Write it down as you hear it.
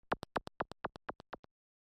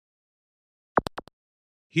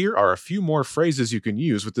Here are a few more phrases you can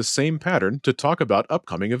use with the same pattern to talk about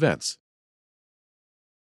upcoming events.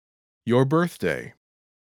 Your birthday,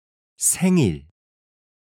 생일,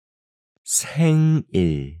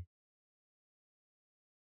 생일,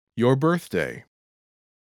 your birthday,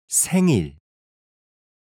 생일,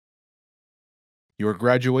 your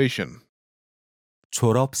graduation,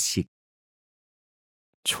 졸업식,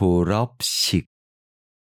 졸업식,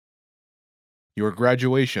 your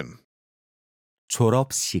graduation,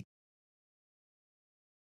 졸업식,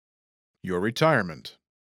 your retirement,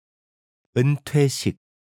 은퇴식,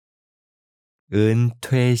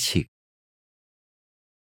 은퇴식,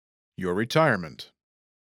 your retirement,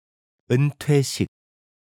 은퇴식,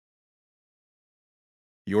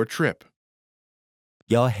 your trip,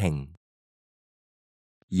 여행,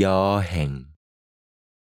 여행,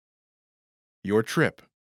 your trip,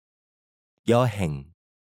 여행.